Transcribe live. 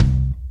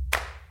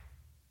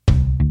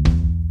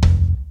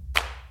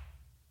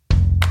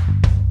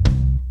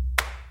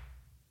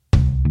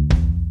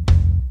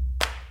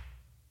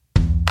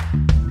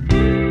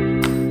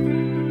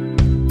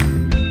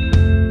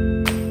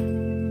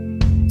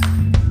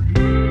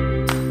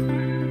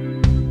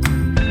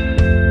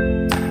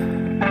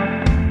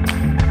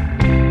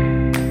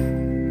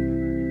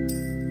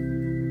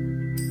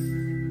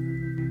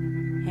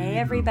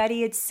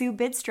everybody. It's Sue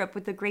Bidstrup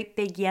with the Great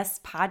Big Yes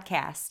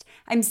podcast.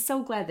 I'm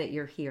so glad that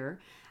you're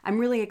here. I'm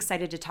really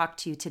excited to talk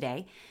to you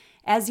today.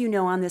 As you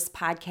know, on this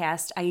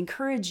podcast, I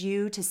encourage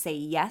you to say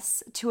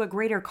yes to a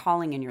greater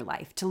calling in your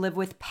life, to live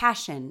with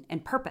passion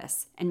and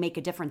purpose and make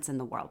a difference in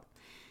the world.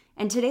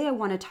 And today I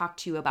want to talk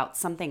to you about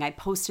something I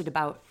posted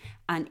about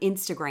on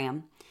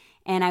Instagram.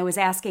 And I was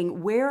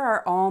asking, where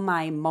are all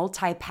my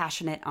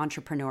multi-passionate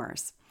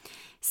entrepreneurs?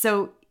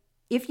 So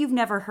if you've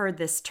never heard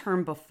this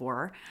term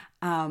before,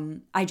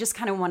 I just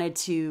kind of wanted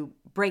to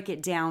break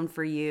it down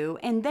for you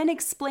and then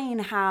explain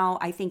how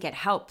I think it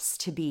helps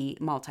to be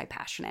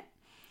multi-passionate.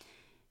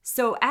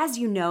 So as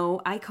you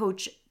know, I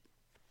coach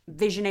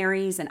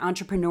visionaries and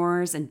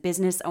entrepreneurs and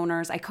business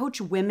owners. I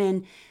coach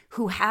women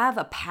who have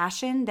a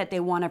passion that they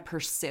want to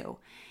pursue.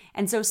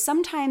 And so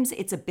sometimes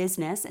it's a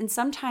business and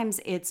sometimes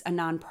it's a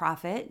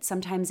nonprofit.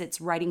 Sometimes it's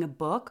writing a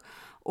book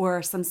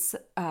or some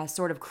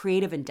sort of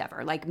creative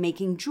endeavor like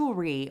making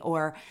jewelry,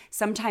 or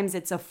sometimes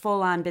it's a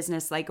full-on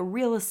business like a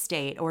real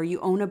estate, or you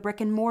own a brick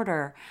and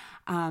mortar.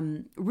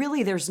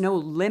 Really, there's no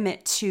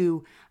limit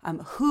to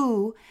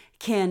who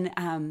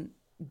can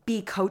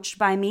be coached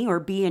by me or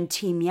be in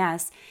Team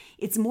Yes.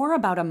 It's more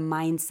about a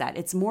mindset.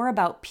 It's more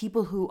about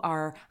people who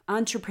are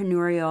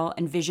entrepreneurial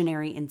and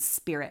visionary in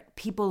spirit,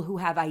 people who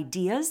have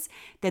ideas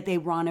that they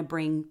want to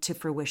bring to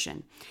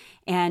fruition.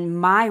 And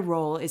my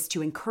role is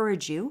to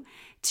encourage you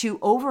to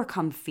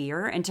overcome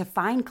fear and to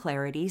find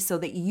clarity so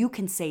that you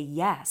can say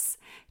yes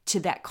to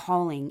that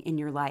calling in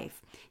your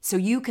life, so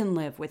you can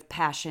live with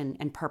passion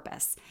and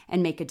purpose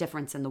and make a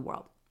difference in the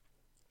world.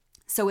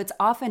 So it's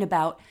often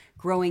about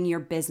growing your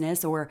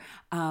business or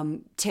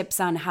tips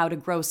on how to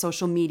grow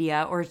social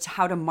media or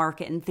how to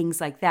market and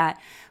things like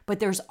that. But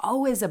there's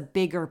always a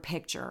bigger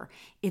picture.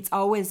 It's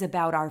always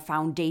about our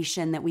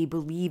foundation, that we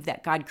believe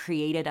that God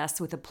created us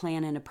with a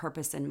plan and a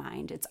purpose in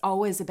mind. It's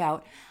always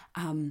about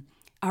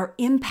our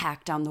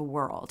impact on the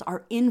world,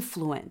 our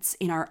influence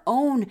in our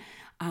own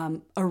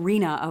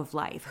arena of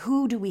life.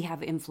 Who do we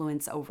have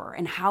influence over,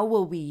 and how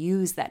will we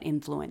use that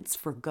influence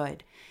for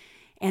good?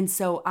 And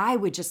so I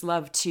would just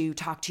love to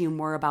talk to you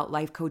more about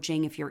life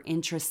coaching if you're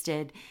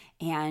interested.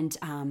 And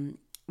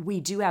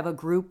we do have a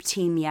group,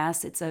 Team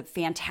Yes. It's a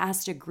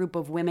fantastic group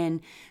of women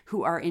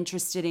who are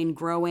interested in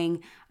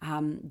growing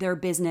their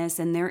business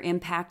and their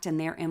impact and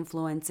their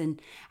influence.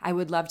 And I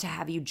would love to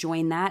have you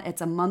join that.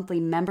 It's a monthly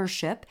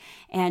membership.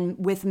 And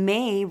with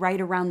May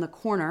right around the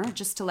corner,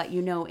 just to let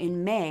you know,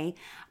 in May,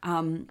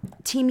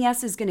 Team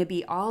Yes is going to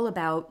be all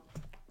about,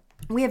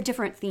 we have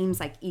different themes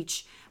like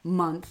each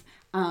month.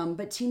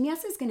 But Team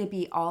Yes is going to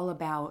be all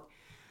about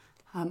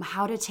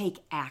how to take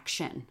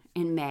action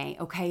in May.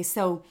 Okay,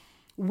 so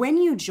when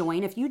you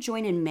join, if you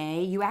join in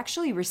May, you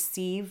actually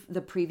receive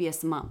the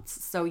previous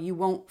months. So you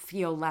won't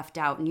feel left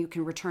out, and you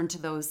can return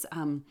to those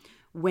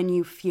when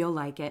you feel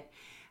like it.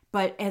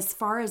 But as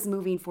far as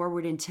moving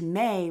forward into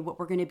May, what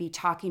we're going to be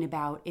talking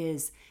about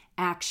is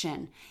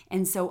action.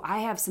 And so I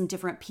have some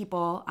different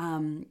people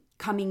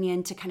coming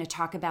in to kind of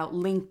talk about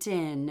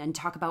LinkedIn and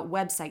talk about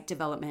website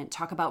development,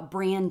 talk about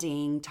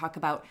branding, talk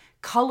about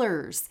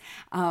colors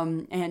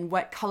and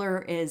what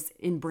color is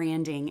in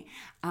branding.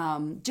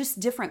 Just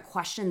different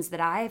questions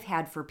that I've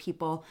had for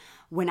people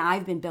when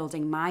I've been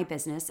building my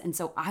business. And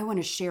so I want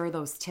to share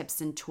those tips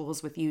and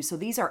tools with you. So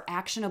these are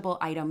actionable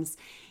items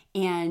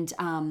and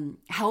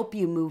help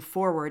you move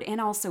forward and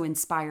also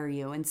inspire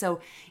you. And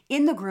so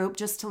in the group,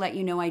 just to let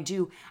you know, I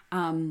do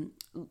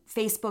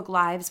Facebook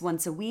Lives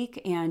once a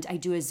week, and I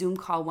do a Zoom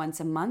call once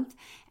a month,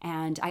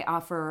 and I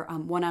offer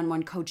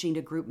one-on-one coaching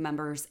to group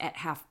members at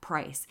half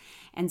price.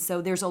 And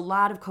so there's a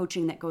lot of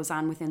coaching that goes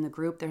on within the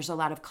group. There's a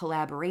lot of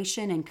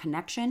collaboration and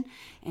connection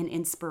and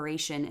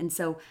inspiration. And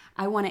so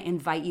I want to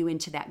invite you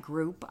into that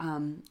group.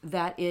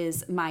 That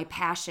is my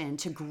passion,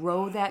 to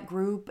grow that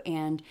group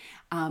and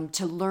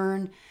to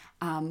learn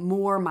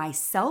more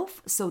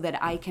myself so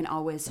that I can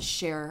always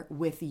share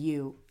with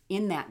you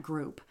in that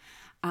group.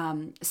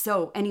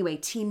 So anyway,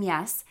 Team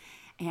Yes.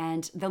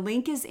 And the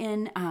link is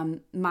in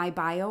my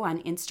bio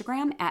on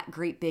Instagram at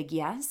Great Big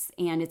Yes,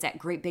 and it's at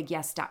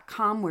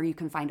greatbigyes.com where you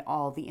can find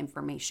all the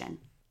information.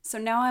 So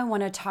now I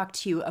want to talk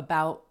to you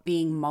about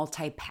being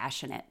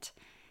multi-passionate.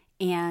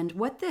 And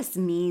what this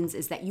means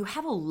is that you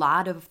have a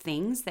lot of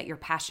things that you're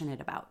passionate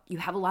about. You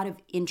have a lot of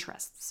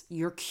interests.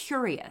 You're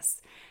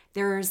curious.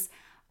 There's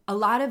a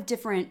lot of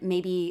different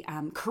maybe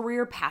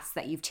career paths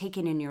that you've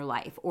taken in your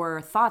life, or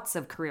thoughts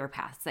of career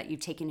paths that you've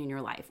taken in your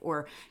life,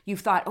 or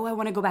you've thought, oh, I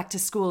want to go back to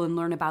school and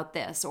learn about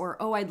this, or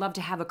oh, I'd love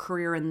to have a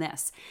career in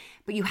this.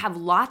 But you have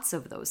lots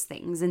of those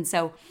things. And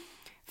so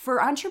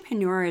for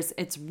entrepreneurs,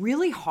 it's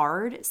really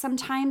hard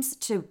sometimes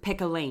to pick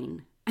a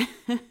lane.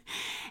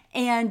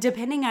 And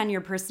depending on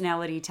your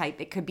personality type,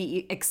 it could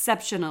be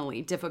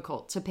exceptionally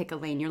difficult to pick a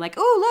lane. You're like,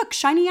 oh, look,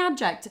 shiny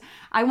object.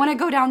 I want to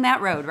go down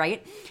that road,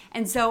 right?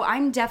 And so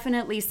I'm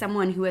definitely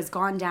someone who has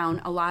gone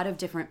down a lot of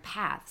different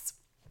paths.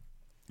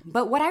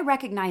 But what I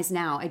recognize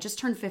now, I just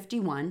turned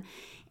 51,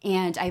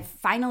 and I've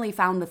finally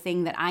found the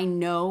thing that I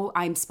know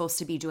I'm supposed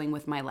to be doing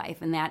with my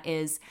life, and that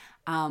is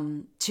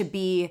to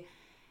be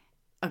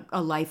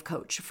a life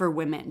coach for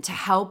women to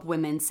help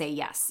women say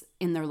yes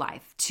in their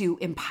life, to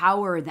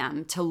empower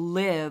them to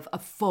live a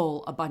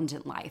full,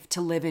 abundant life,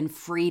 to live in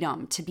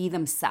freedom, to be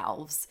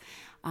themselves,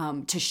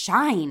 to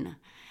shine.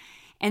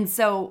 And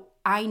so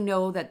I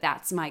know that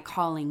that's my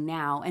calling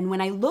now. And when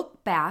I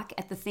look back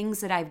at the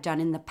things that I've done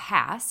in the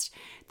past,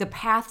 the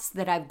paths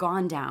that I've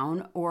gone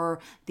down, or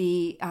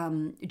the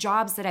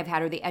jobs that I've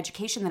had, or the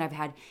education that I've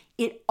had,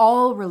 it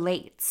all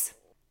relates.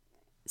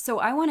 So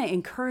I want to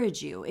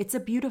encourage you. It's a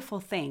beautiful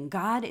thing.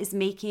 God is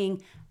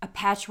making a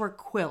patchwork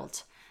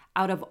quilt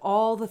out of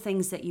all the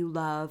things that you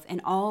love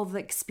and all the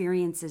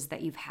experiences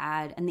that you've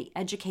had and the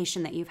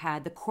education that you've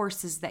had, the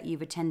courses that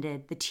you've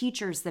attended, the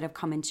teachers that have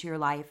come into your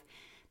life,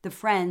 the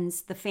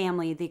friends, the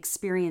family, the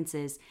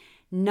experiences.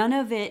 None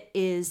of it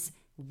is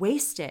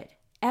wasted,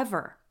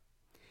 ever.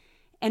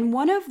 And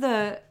one of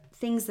the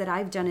things that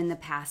I've done in the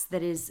past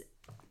that is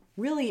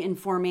really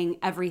informing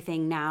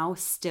everything now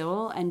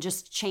still and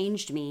just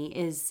changed me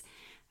is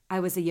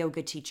I was a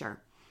yoga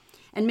teacher.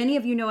 And many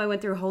of you know I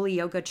went through Holy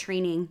Yoga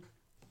training,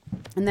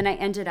 and then I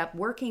ended up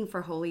working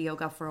for Holy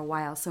Yoga for a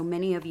while. So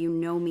many of you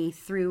know me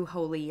through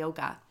Holy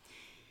Yoga.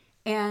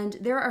 And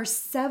there are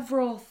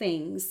several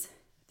things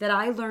that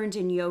I learned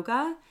in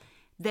yoga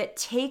that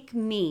take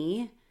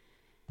me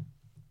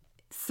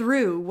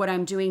through what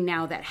I'm doing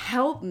now, that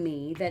help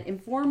me, that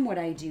inform what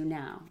I do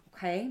now,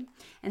 okay?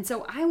 And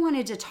so I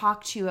wanted to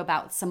talk to you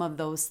about some of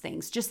those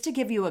things, just to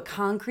give you a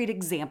concrete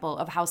example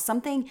of how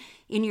something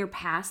in your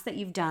past that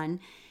you've done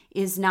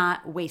is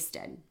not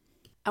wasted.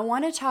 I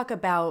want to talk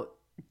about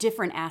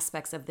different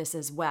aspects of this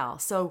as well.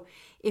 So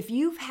if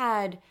you've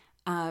had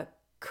a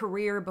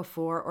career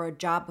before, or a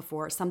job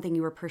before, something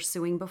you were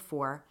pursuing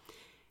before,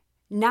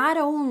 not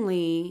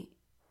only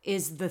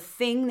is the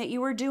thing that you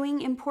were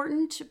doing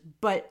important,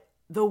 but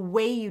the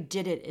way you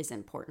did it is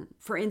important.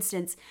 For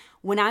instance,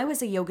 when I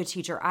was a yoga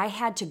teacher, I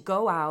had to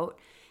go out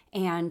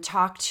and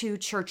talk to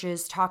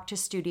churches, talk to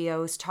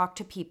studios, talk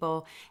to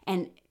people,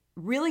 and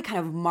really kind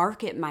of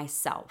market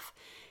myself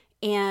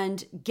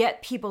and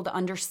get people to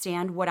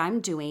understand what I'm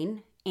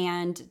doing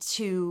and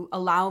to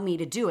allow me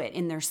to do it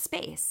in their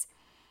space.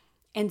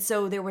 And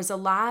so there was a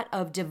lot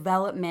of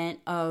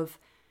development of,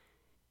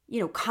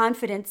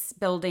 confidence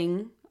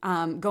building,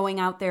 going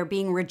out there,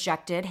 being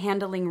rejected,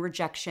 handling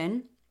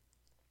rejection,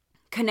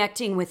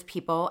 connecting with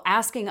people,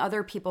 asking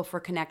other people for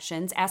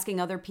connections,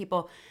 asking other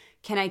people,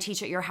 can I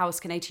teach at your house?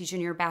 Can I teach in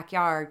your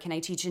backyard? Can I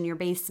teach in your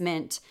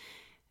basement?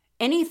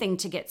 Anything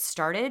to get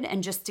started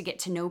and just to get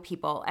to know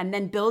people. And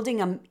then building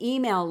an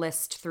email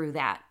list through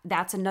that.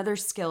 That's another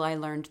skill I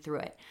learned through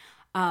it.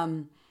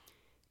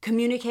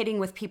 Communicating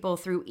with people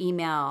through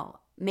email,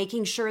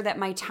 making sure that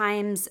my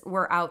times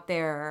were out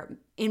there,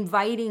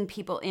 inviting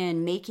people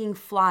in, making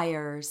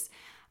flyers,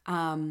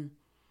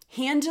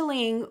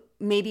 handling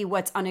maybe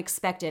what's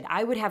unexpected.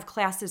 I would have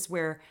classes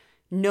where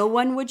no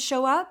one would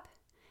show up,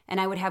 and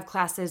I would have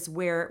classes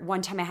where,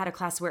 one time I had a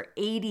class where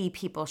 80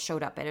 people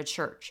showed up at a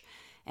church,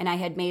 and I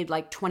had made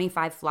like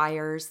 25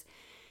 flyers,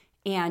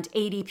 and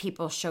 80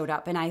 people showed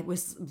up, and I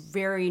was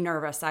very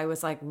nervous. I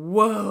was like,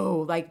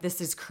 whoa, like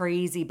this is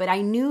crazy. But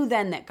I knew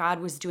then that God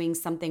was doing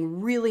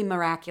something really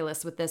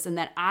miraculous with this, and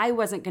that I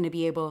wasn't going to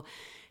be able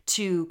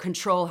to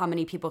control how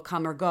many people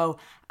come or go.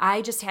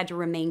 I just had to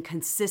remain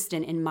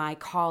consistent in my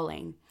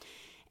calling.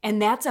 And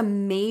that's a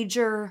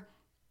major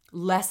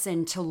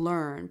lesson to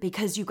learn,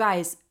 because you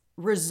guys,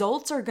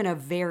 results are going to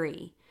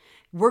vary.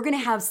 We're going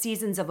to have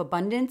seasons of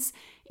abundance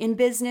in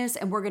business,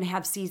 and we're going to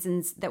have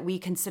seasons that we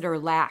consider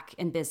lack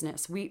in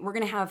business. We're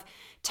going to have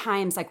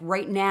times like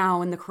right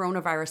now in the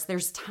coronavirus,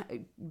 there's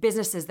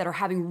businesses that are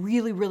having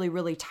really, really,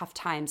 really tough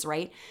times,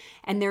 right?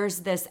 And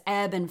there's this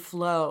ebb and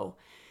flow.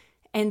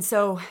 And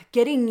so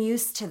getting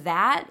used to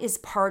that is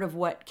part of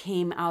what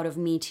came out of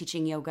me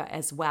teaching yoga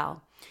as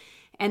well.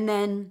 And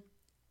then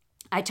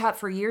I taught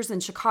for years in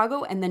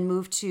Chicago and then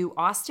moved to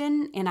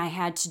Austin, and I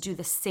had to do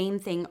the same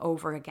thing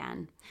over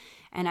again.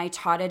 And I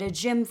taught at a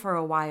gym for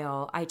a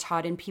while. I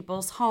taught in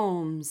people's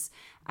homes.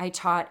 I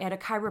taught at a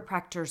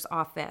chiropractor's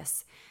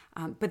office.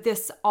 But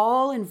this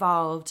all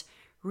involved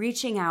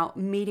reaching out,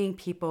 meeting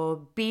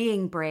people,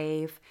 being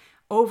brave,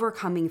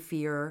 overcoming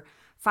fear,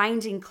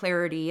 finding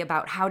clarity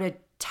about how to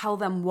tell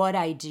them what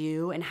I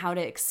do and how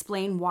to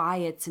explain why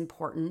it's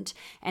important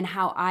and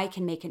how I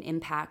can make an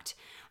impact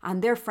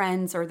on their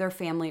friends or their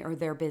family or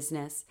their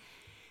business.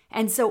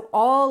 And so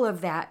all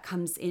of that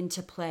comes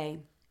into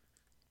play.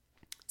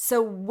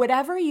 So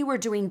whatever you were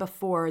doing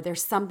before,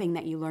 there's something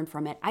that you learned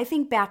from it. I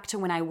think back to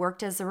when I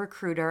worked as a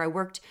recruiter. I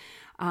worked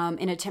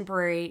in a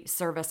temporary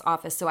service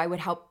office, so I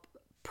would help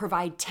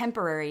provide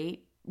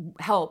temporary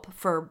help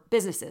for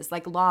businesses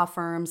like law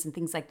firms and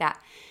things like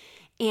that.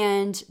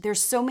 And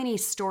there's so many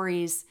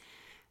stories.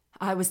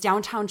 I was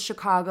downtown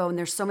Chicago, and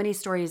there's so many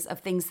stories of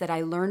things that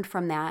I learned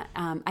from that.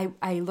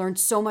 I learned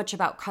so much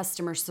about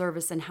customer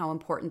service and how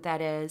important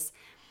that is.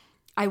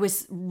 I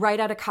was right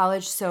out of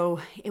college, so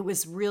it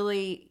was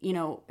really,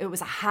 it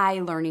was a high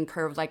learning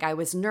curve. Like I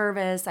was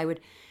nervous. I would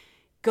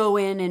go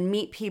in and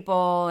meet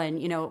people,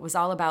 and, it was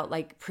all about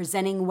like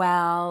presenting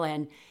well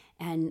and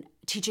and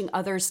teaching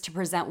others to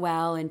present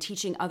well and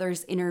teaching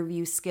others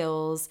interview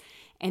skills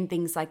and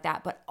things like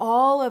that. But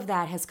all of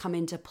that has come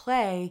into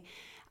play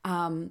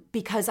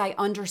because I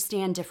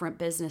understand different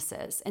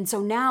businesses. And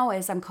so now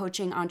as I'm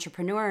coaching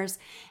entrepreneurs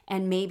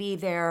and maybe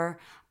they're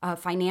a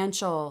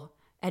financial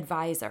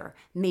advisor,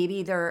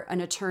 maybe they're an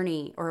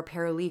attorney or a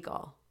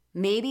paralegal,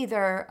 maybe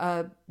they're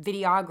a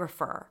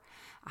videographer,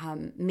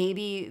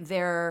 maybe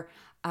they're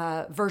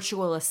a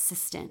virtual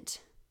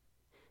assistant.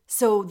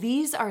 So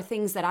these are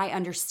things that I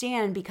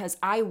understand because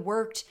I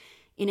worked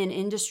in an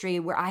industry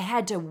where I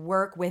had to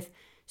work with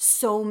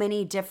so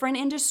many different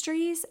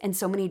industries and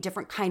so many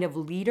different kind of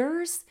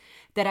leaders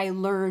that I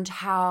learned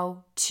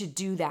how to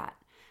do that,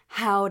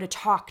 how to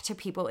talk to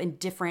people in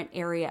different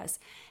areas.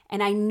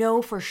 And I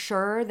know for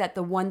sure that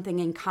the one thing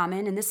in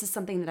common, and this is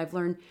something that I've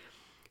learned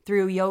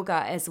through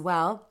yoga as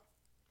well,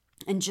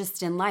 and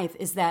just in life,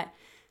 is that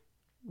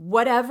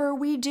whatever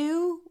we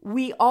do,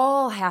 we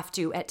all have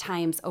to at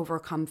times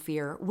overcome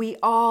fear. We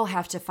all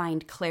have to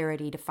find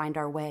clarity to find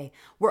our way.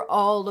 We're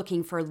all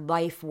looking for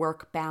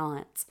life-work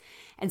balance.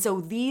 And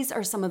so these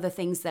are some of the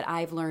things that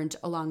I've learned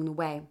along the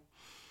way.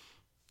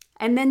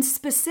 And then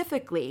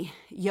specifically,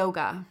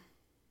 yoga.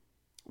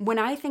 When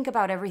I think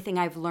about everything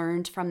I've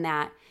learned from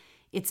that,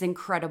 it's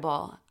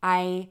incredible.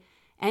 I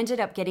ended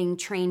up getting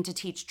trained to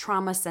teach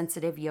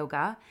trauma-sensitive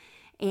yoga,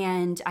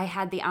 and I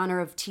had the honor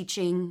of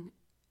teaching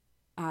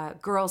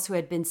girls who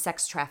had been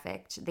sex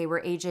trafficked. They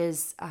were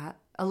ages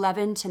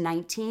 11 to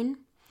 19,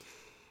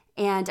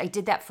 and I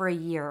did that for a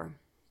year.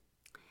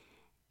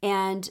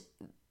 And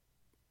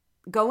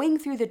going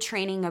through the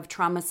training of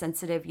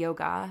trauma-sensitive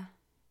yoga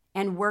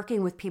and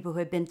working with people who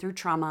have been through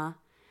trauma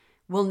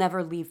will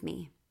never leave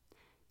me.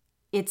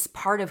 It's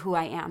part of who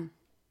I am.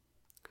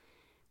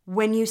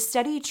 When you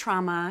study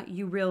trauma,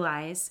 you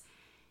realize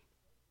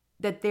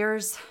that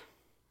there's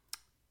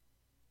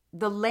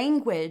the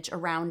language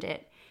around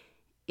it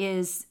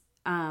is,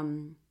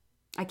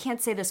 I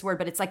can't say this word,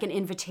 but it's like an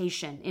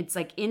invitation. It's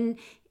like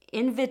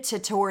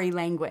invitatory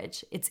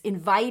language. It's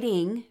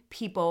inviting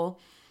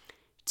people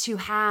to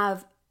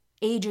have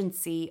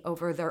agency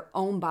over their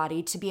own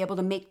body, to be able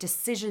to make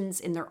decisions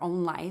in their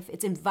own life.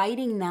 It's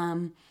inviting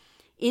them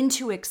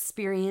into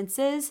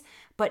experiences,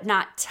 but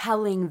not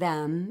telling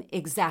them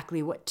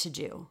exactly what to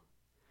do.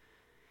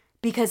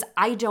 Because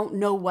I don't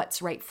know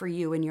what's right for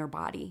you in your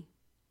body.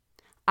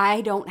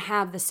 I don't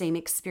have the same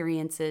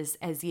experiences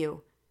as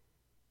you.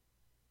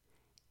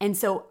 And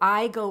so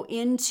I go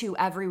into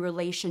every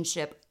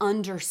relationship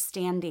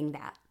understanding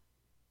that.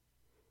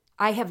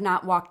 I have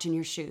not walked in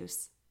your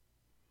shoes.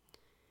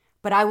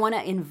 But I want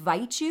to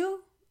invite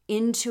you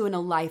into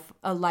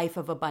a life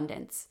of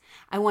abundance.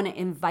 I want to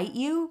invite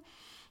you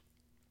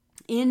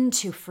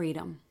into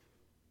freedom.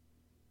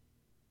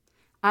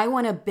 I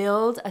want to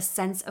build a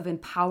sense of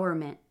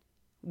empowerment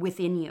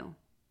within you.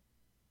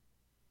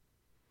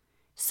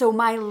 So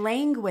my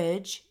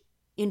language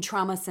in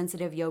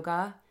trauma-sensitive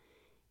yoga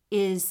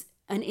is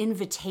an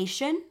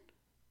invitation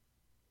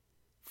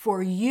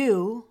for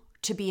you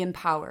to be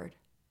empowered.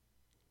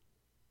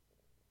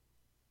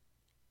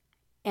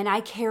 And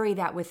I carry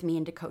that with me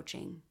into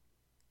coaching.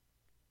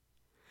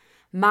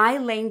 My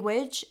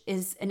language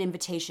is an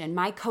invitation.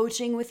 My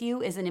coaching with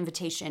you is an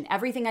invitation.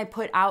 Everything I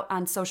put out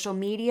on social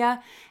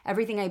media,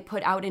 everything I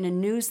put out in a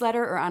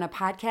newsletter or on a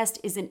podcast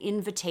is an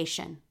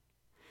invitation.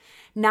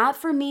 Not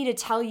for me to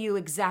tell you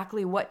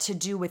exactly what to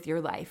do with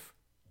your life,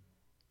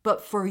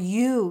 but for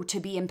you to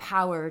be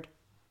empowered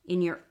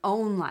in your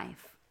own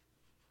life.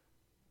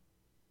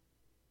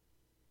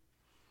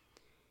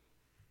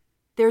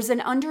 There's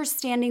an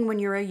understanding when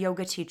you're a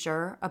yoga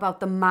teacher about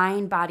the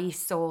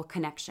mind-body-soul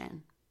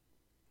connection.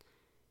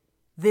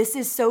 This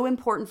is so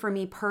important for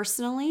me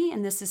personally,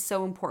 and this is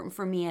so important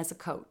for me as a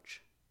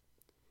coach.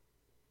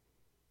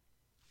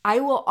 I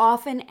will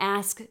often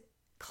ask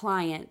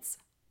clients,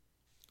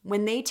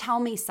 when they tell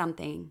me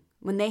something,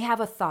 when they have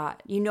a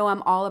thought, you know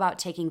I'm all about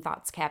taking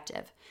thoughts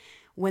captive.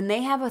 When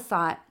they have a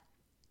thought,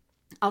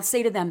 I'll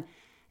say to them,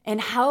 and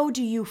how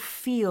do you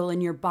feel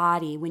in your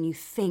body when you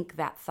think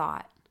that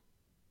thought?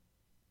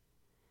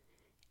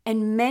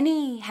 And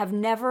many have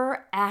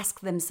never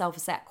asked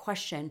themselves that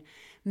question.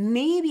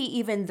 Maybe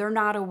even they're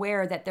not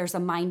aware that there's a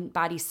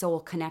mind-body-soul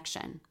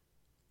connection.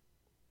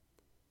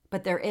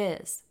 But there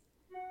is.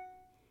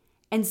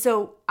 And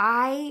so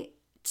I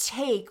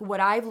take what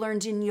I've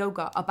learned in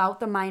yoga about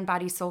the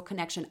mind-body-soul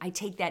connection, I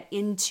take that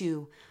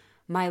into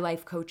my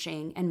life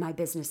coaching and my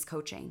business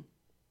coaching.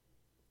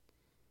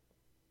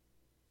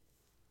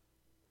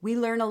 We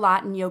learn a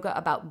lot in yoga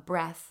about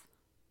breath.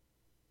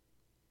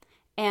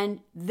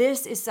 And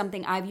this is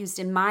something I've used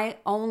in my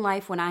own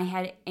life when I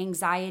had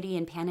anxiety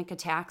and panic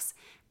attacks.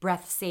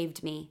 Breath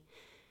saved me.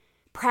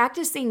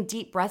 Practicing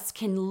deep breaths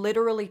can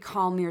literally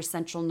calm your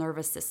central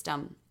nervous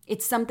system.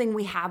 It's something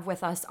we have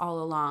with us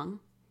all along,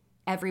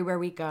 everywhere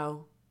we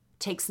go.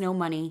 Takes no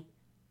money.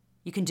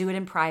 You can do it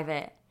in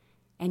private,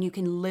 and you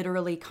can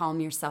literally calm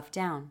yourself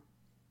down.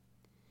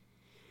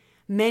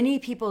 Many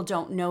people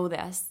don't know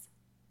this.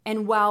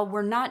 And while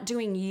we're not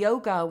doing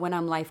yoga when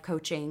I'm life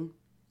coaching,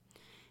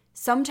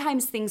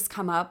 Sometimes things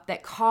come up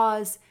that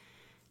cause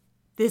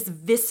this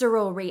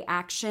visceral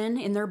reaction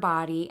in their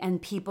body,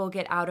 and people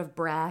get out of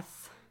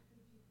breath,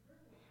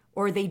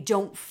 or they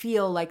don't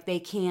feel like they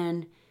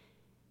can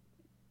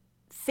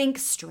think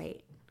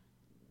straight.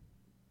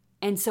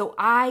 And so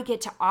I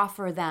get to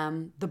offer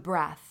them the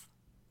breath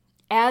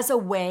as a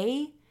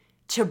way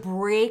to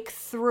break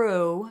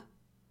through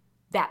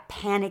that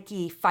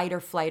panicky fight or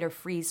flight or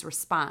freeze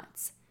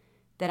response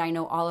that I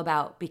know all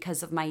about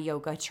because of my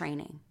yoga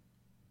training.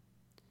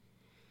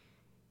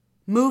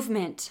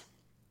 Movement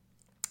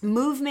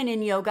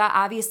in yoga,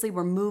 obviously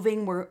we're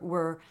moving,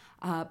 we're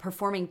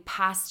performing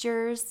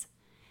postures.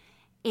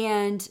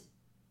 And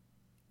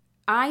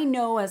I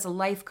know as a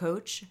life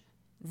coach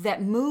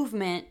that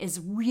movement is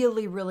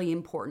really, really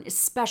important,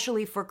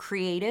 especially for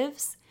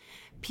creatives,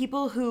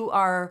 people who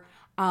are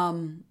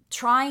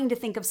trying to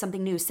think of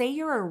something new. Say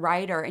you're a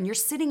writer and you're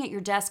sitting at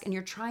your desk and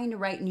you're trying to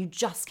write and you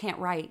just can't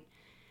write.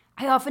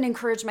 I often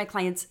encourage my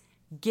clients,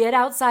 get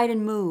outside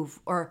and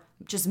move, or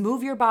just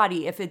move your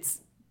body. If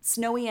it's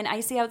snowy and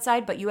icy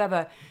outside, but you have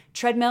a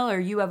treadmill or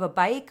you have a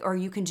bike or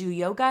you can do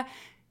yoga,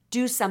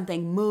 do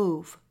something,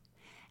 move.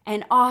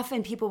 And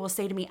often people will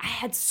say to me, I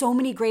had so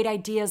many great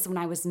ideas when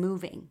I was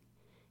moving.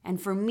 And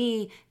for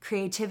me,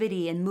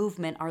 creativity and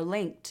movement are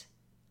linked.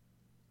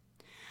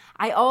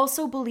 I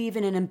also believe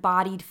in an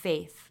embodied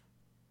faith.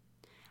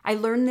 I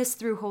learned this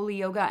through Holy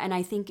Yoga, and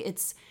I think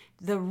it's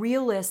the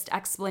realest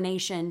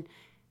explanation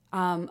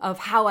of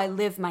how I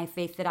live my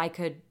faith that I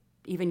could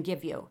even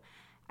give you.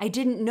 I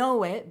didn't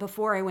know it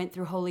before I went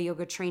through Holy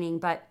Yoga training,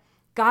 but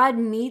God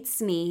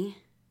meets me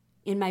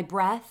in my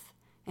breath,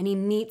 and He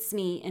meets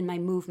me in my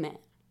movement.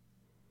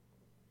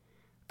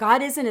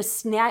 God isn't a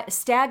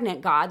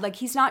stagnant God. Like,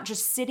 He's not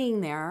just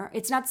sitting there.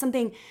 It's not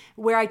something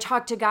where I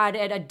talk to God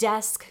at a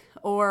desk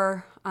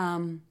or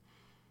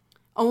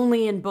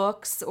only in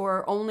books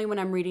or only when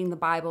I'm reading the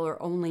Bible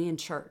or only in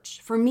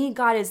church. For me,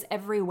 God is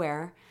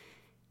everywhere,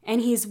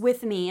 and He's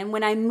with me. And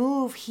when I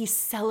move, He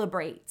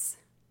celebrates.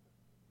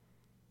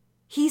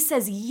 He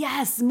says,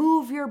 yes,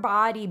 move your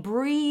body,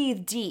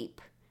 breathe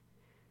deep.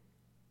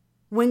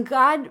 When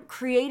God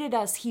created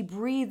us, He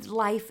breathed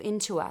life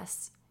into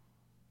us.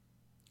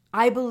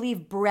 I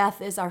believe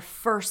breath is our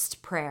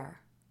first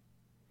prayer.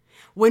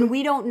 When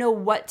we don't know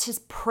what to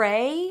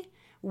pray,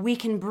 we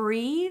can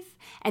breathe,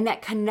 and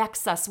that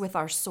connects us with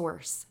our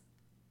source.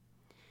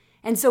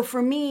 And so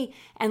for me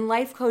and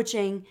life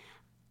coaching,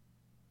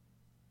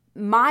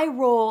 my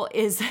role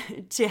is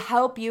to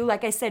help you,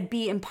 like I said,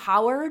 be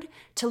empowered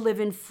to live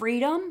in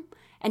freedom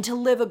and to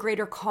live a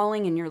greater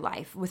calling in your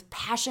life with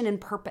passion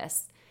and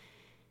purpose.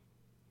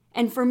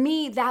 And for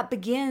me, that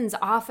begins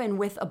often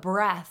with a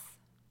breath.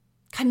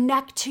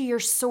 Connect to your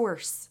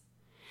source.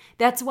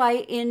 That's why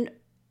in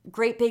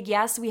Great Big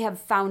Yes, we have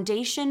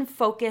foundation,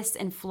 focus,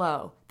 and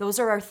flow. Those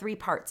are our 3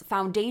 parts.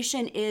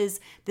 Foundation is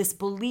this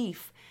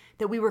belief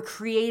that we were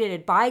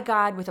created by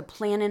God with a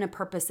plan and a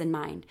purpose in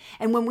mind.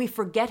 And when we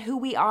forget who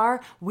we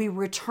are, we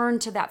return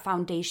to that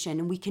foundation,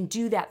 and we can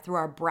do that through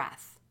our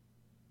breath.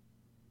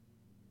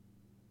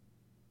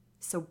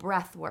 So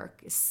breath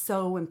work is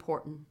so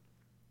important.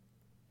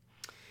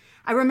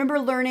 I remember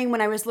learning when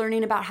I was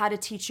learning about how to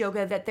teach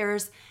yoga that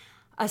there's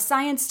a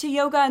science to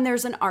yoga and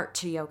there's an art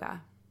to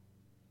yoga.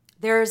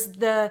 There's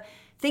the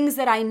things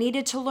that I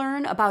needed to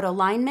learn about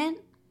alignment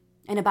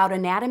and about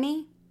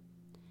anatomy.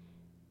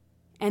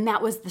 And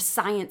that was the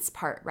science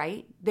part,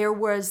 right? There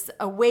was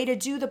a way to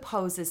do the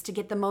poses to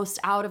get the most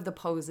out of the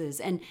poses.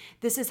 And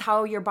this is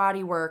how your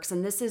body works.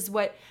 And this is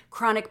what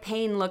chronic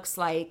pain looks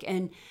like.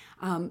 And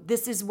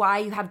this is why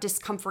you have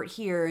discomfort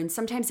here. And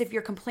sometimes if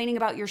you're complaining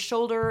about your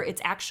shoulder,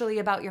 it's actually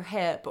about your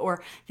hip,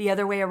 or the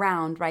other way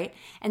around, right?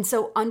 And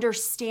so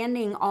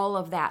understanding all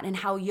of that and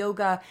how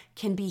yoga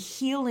can be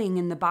healing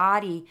in the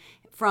body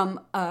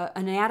from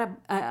an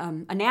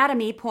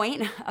anatomy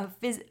point, a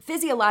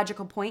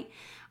physiological point,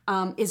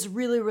 is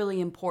really,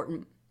 really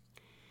important.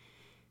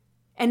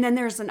 And then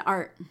there's an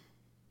art.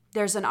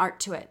 There's an art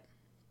to it.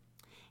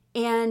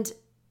 And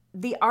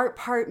the art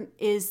part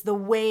is the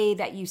way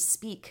that you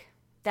speak,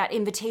 that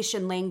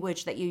invitation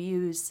language that you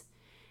use.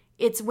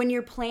 It's when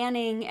you're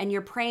planning and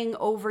you're praying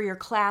over your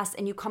class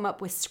and you come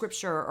up with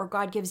scripture or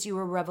God gives you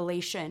a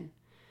revelation.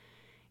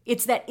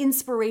 It's that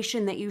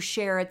inspiration that you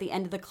share at the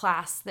end of the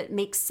class that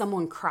makes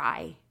someone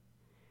cry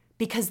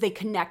because they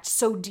connect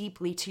so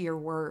deeply to your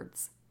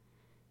words.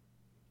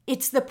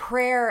 It's the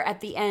prayer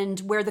at the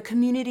end where the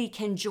community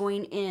can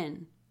join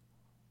in.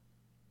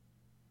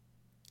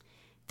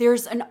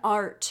 There's an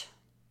art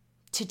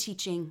to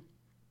teaching,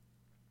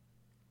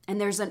 and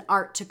there's an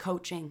art to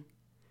coaching.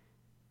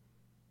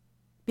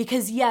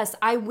 Because yes,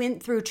 I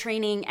went through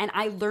training and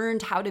I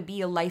learned how to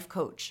be a life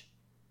coach.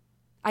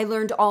 I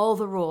learned all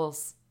the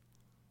rules.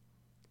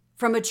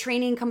 From a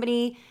training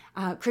company,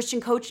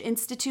 Christian Coach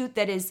Institute,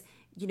 that is,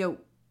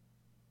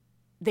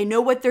 they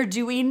know what they're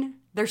doing.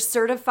 They're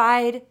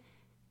certified.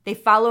 They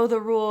follow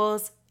the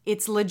rules.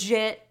 It's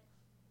legit.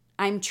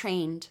 I'm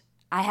trained.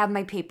 I have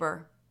my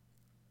paper.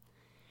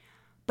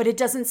 But it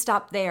doesn't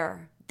stop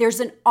there.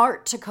 There's an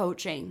art to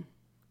coaching.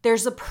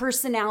 There's a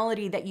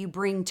personality that you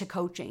bring to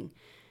coaching.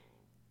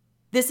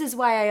 This is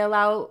why I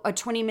allow a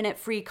 20-minute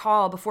free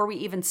call before we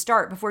even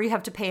start, before you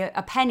have to pay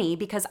a penny,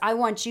 because I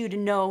want you to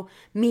know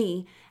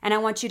me and I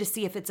want you to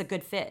see if it's a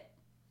good fit.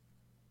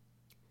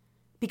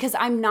 Because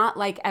I'm not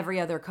like every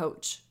other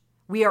coach.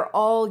 We are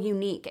all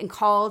unique and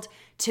called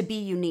to be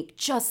unique,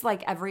 just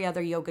like every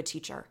other yoga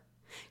teacher.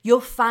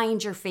 You'll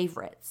find your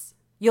favorites.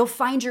 You'll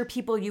find your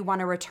people you want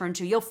to return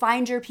to. You'll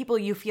find your people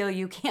you feel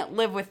you can't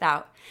live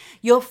without.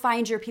 You'll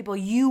find your people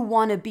you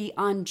want to be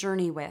on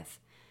journey with.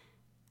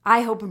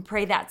 I hope and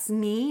pray that's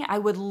me. I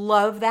would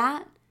love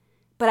that.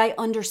 But I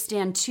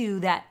understand too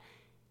that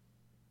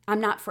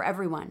I'm not for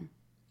everyone.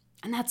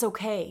 And that's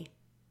okay.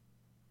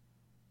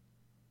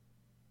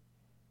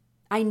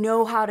 I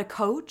know how to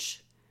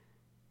coach,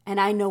 and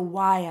I know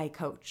why I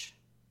coach.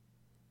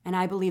 And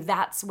I believe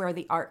that's where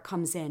the art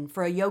comes in.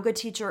 For a yoga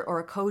teacher or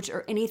a coach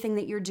or anything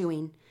that you're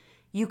doing,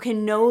 you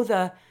can know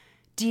the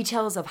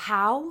details of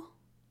how,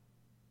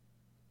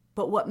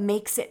 but what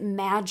makes it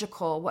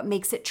magical, what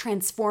makes it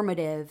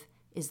transformative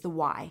is the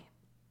why.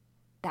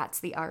 That's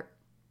the art.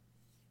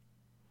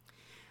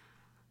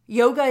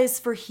 Yoga is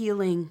for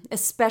healing,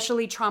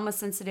 especially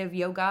trauma-sensitive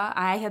yoga.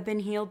 I have been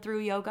healed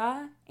through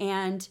yoga,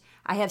 and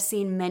I have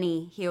seen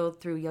many healed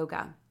through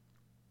yoga.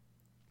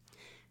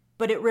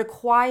 But it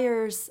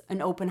requires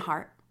an open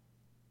heart.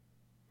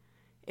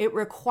 It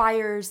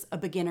requires a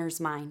beginner's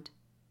mind.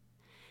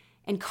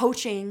 And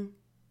coaching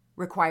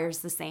requires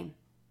the same.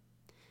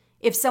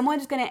 If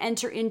someone's going to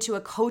enter into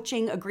a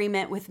coaching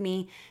agreement with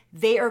me,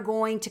 they are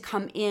going to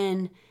come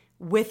in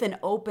with an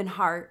open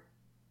heart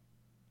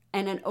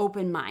and an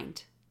open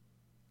mind.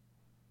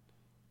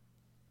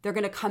 They're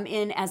going to come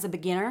in as a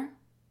beginner,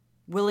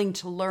 willing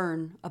to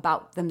learn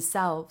about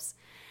themselves.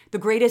 The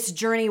greatest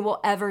journey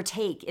we'll ever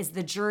take is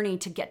the journey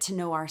to get to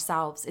know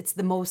ourselves. It's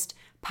the most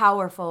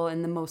powerful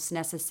and the most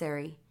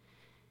necessary.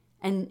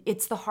 And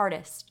it's the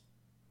hardest.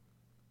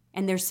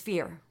 And there's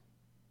fear.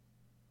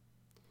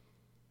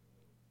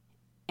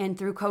 And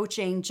through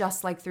coaching,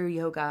 just like through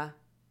yoga,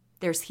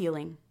 there's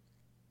healing.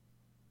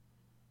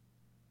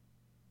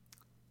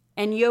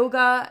 And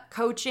yoga,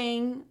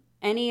 coaching,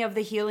 any of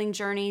the healing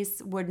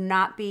journeys would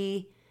not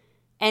be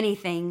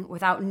anything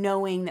without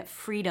knowing that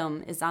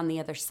freedom is on the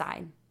other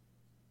side.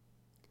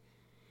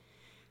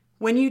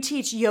 When you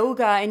teach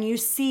yoga and you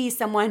see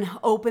someone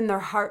open their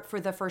heart for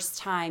the first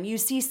time, you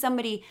see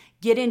somebody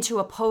get into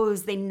a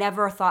pose they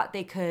never thought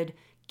they could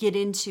get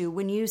into,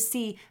 when you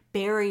see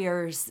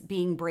barriers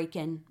being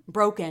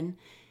broken,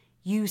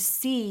 you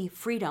see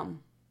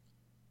freedom.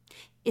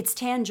 It's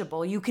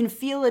tangible. You can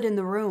feel it in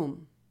the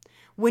room.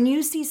 When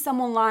you see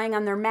someone lying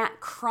on their mat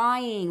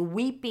crying,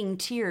 weeping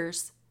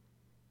tears,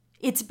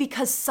 it's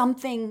because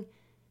something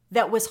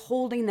that was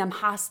holding them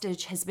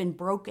hostage has been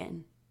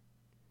broken.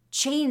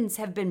 Chains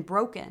have been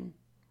broken.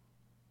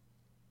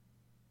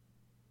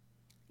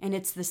 And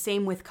it's the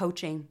same with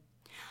coaching.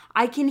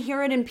 I can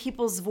hear it in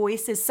people's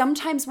voices.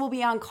 Sometimes we'll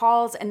be on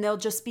calls and there'll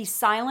just be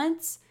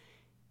silence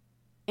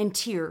and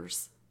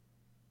tears.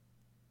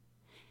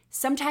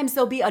 Sometimes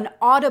there'll be an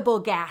audible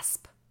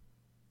gasp.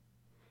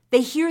 They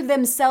hear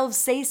themselves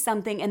say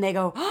something and they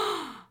go,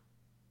 "Oh,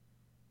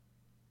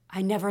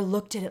 I never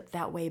looked at it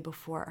that way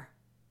before."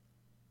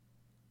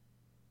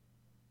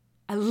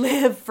 I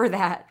live for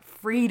that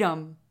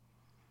freedom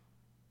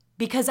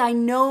because I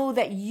know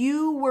that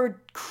you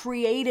were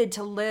created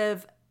to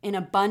live in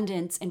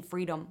abundance and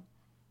freedom.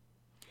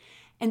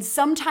 And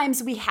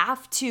sometimes we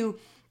have to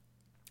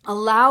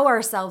allow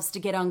ourselves to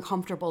get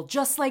uncomfortable.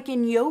 Just like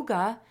in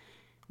yoga,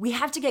 we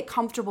have to get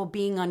comfortable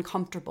being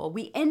uncomfortable.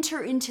 We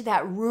enter into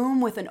that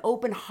room with an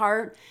open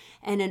heart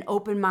and an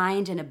open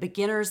mind and a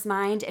beginner's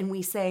mind, and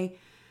we say,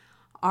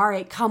 all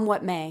right, come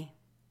what may.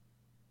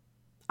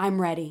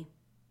 I'm ready.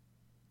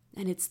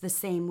 And it's the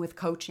same with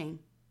coaching.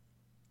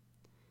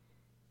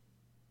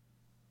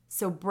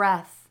 So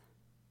breath,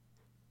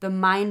 the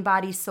mind,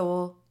 body,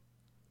 soul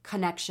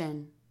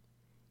connection,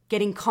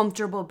 getting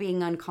comfortable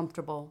being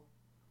uncomfortable,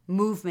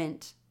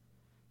 movement,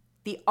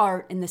 the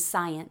art and the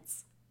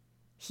science,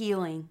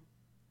 healing,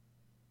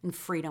 and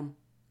freedom.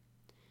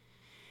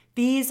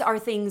 These are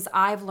things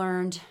I've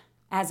learned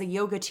as a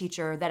yoga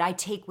teacher that I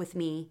take with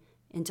me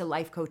into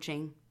life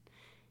coaching.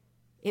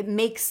 It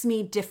makes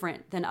me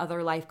different than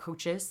other life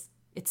coaches.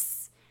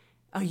 It's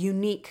a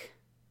unique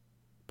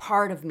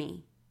part of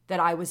me that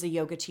I was a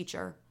yoga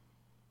teacher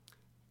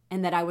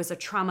and that I was a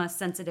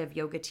trauma-sensitive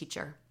yoga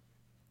teacher.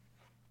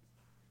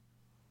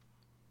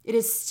 It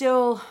is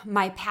still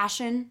my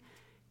passion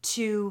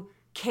to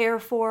care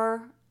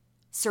for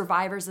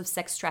survivors of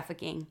sex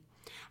trafficking.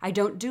 I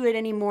don't do it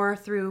anymore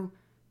through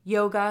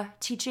yoga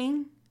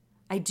teaching.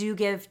 I do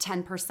give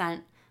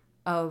 10%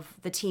 of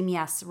the Team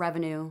Yes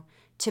revenue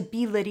to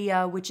Be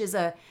Lydia, which is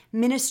a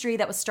ministry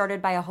that was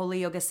started by a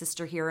holy yoga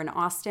sister here in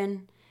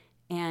Austin,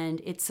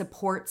 and it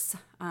supports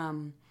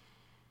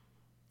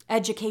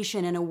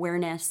education and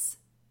awareness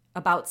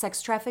about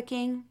sex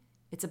trafficking.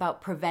 It's about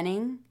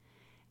preventing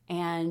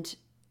and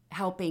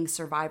helping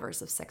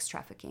survivors of sex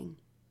trafficking.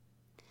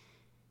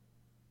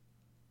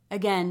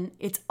 Again,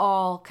 it's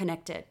all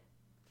connected.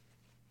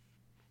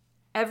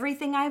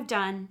 Everything I've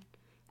done,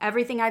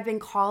 everything I've been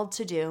called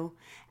to do,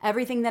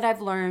 everything that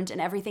I've learned, and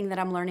everything that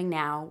I'm learning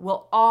now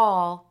will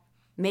all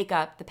make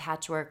up the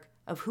patchwork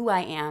of who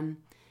I am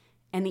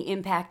and the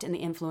impact and the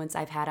influence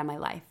I've had on my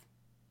life.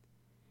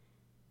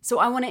 So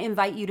I want to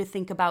invite you to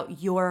think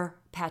about your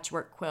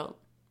patchwork quilt.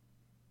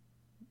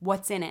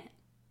 What's in it?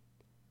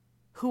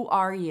 Who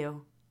are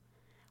you?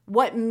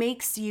 What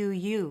makes you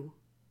you?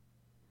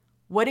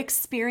 What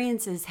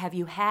experiences have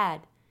you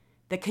had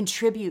that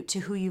contribute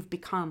to who you've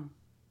become?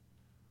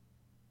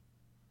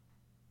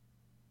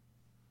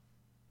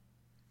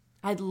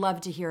 I'd love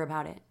to hear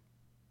about it.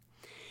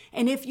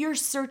 And if you're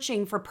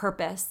searching for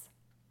purpose,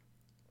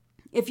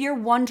 if you're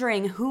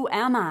wondering, who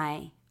am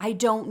I? I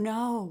don't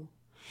know.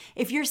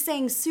 If you're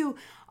saying, Sue,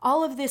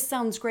 all of this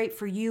sounds great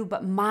for you,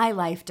 but my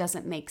life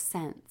doesn't make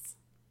sense.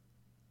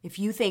 If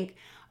you think,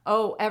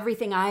 oh,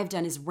 everything I've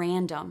done is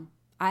random,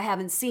 I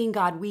haven't seen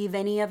God weave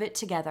any of it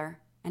together,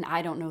 and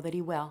I don't know that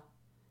He will,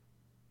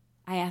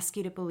 I ask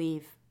you to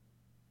believe.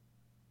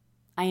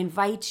 I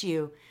invite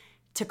you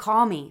to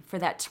call me for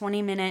that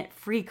 20-minute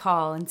free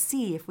call and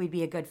see if we'd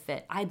be a good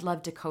fit. I'd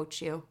love to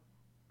coach you.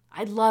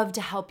 I'd love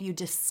to help you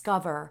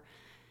discover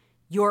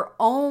your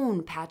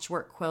own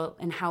patchwork quilt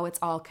and how it's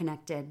all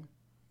connected.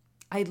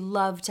 I'd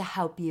love to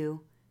help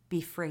you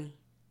be free.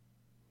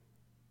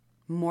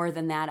 More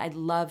than that, I'd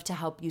love to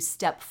help you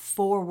step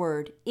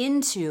forward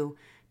into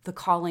the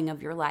calling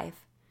of your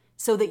life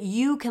so that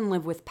you can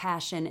live with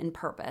passion and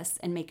purpose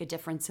and make a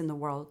difference in the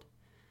world.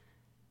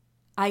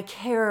 I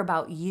care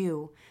about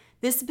you.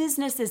 This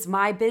business is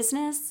my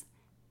business,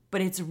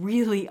 but it's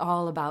really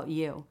all about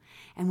you.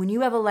 And when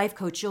you have a life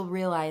coach, you'll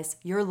realize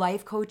your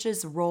life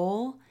coach's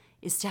role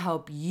is to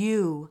help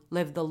you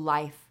live the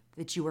life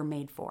that you were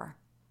made for.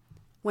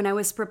 When I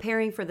was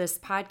preparing for this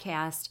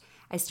podcast,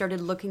 I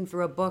started looking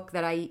through a book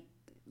that I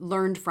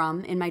learned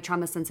from in my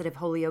trauma-sensitive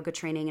Holy Yoga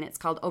training, and it's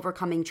called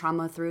Overcoming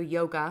Trauma Through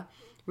Yoga,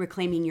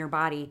 Reclaiming Your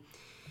Body.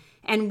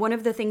 And one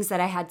of the things that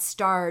I had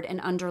starred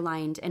and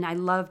underlined, and I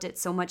loved it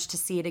so much to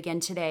see it again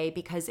today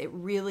because it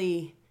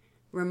really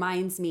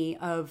reminds me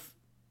of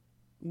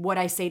what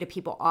I say to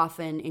people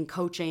often in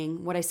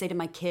coaching, what I say to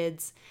my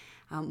kids,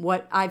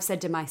 what I've said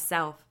to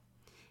myself.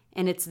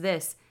 And it's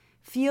this: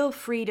 feel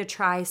free to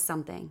try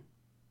something.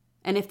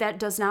 And if that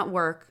does not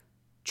work,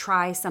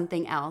 try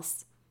something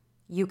else.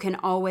 You can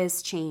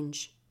always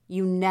change.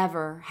 You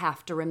never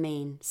have to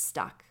remain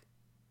stuck.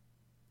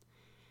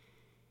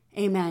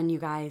 Amen, you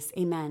guys.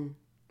 Amen.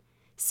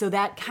 So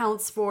that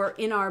counts for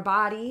in our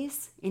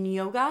bodies in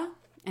yoga,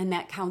 and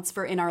that counts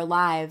for in our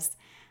lives,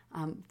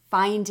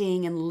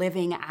 finding and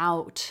living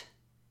out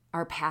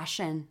our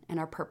passion and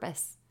our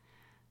purpose.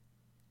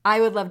 I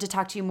would love to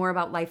talk to you more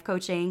about life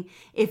coaching.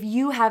 If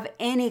you have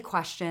any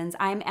questions,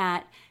 I'm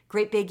at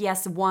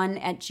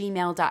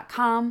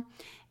greatbigyes1@gmail.com,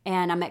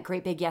 and I'm at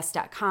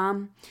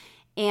greatbigyes.com.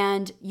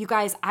 And you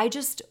guys, I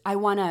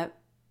want to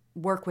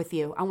work with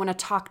you. I want to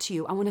talk to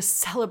you. I want to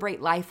celebrate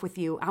life with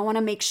you. I want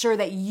to make sure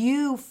that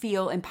you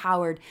feel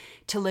empowered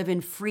to live in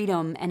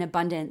freedom and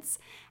abundance.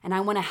 And I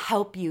want to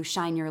help you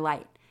shine your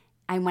light.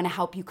 I want to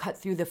help you cut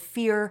through the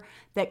fear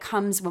that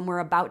comes when we're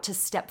about to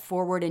step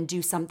forward and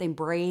do something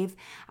brave.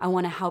 I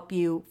want to help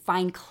you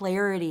find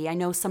clarity. I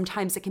know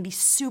sometimes it can be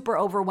super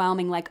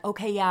overwhelming, like,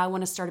 okay, yeah, I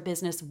want to start a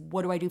business.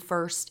 What do I do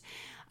first?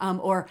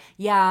 Or,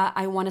 yeah,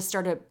 I want to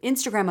start an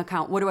Instagram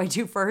account. What do I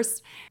do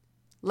first?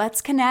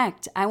 Let's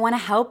connect. I want to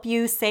help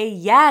you say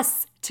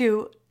yes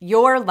to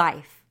your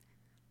life.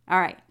 All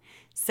right.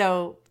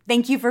 So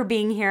thank you for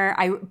being here.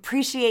 I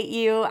appreciate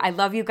you. I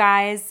love you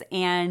guys,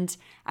 and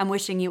I'm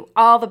wishing you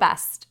all the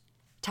best.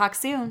 Talk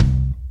soon.